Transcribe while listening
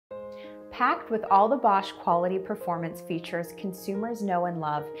Packed with all the Bosch quality performance features consumers know and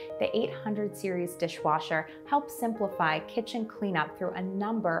love, the 800 Series Dishwasher helps simplify kitchen cleanup through a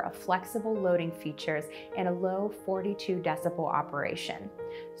number of flexible loading features and a low 42 decibel operation,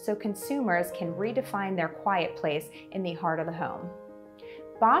 so consumers can redefine their quiet place in the heart of the home.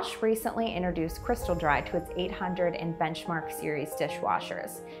 Bosch recently introduced Crystal Dry to its 800 and Benchmark series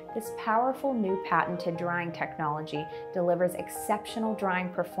dishwashers. This powerful new patented drying technology delivers exceptional drying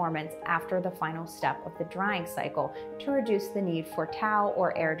performance after the final step of the drying cycle to reduce the need for towel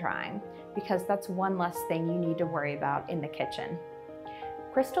or air drying, because that's one less thing you need to worry about in the kitchen.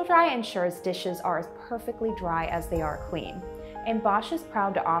 Crystal Dry ensures dishes are as perfectly dry as they are clean. And Bosch is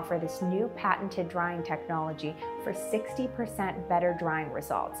proud to offer this new patented drying technology for 60% better drying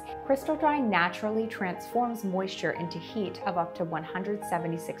results. Crystal Dry naturally transforms moisture into heat of up to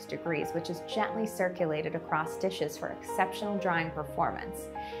 176 degrees, which is gently circulated across dishes for exceptional drying performance.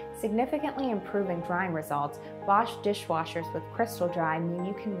 Significantly improving drying results, Bosch dishwashers with Crystal Dry mean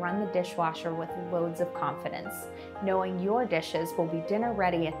you can run the dishwasher with loads of confidence, knowing your dishes will be dinner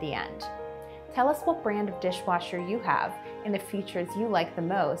ready at the end. Tell us what brand of dishwasher you have and the features you like the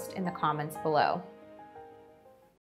most in the comments below.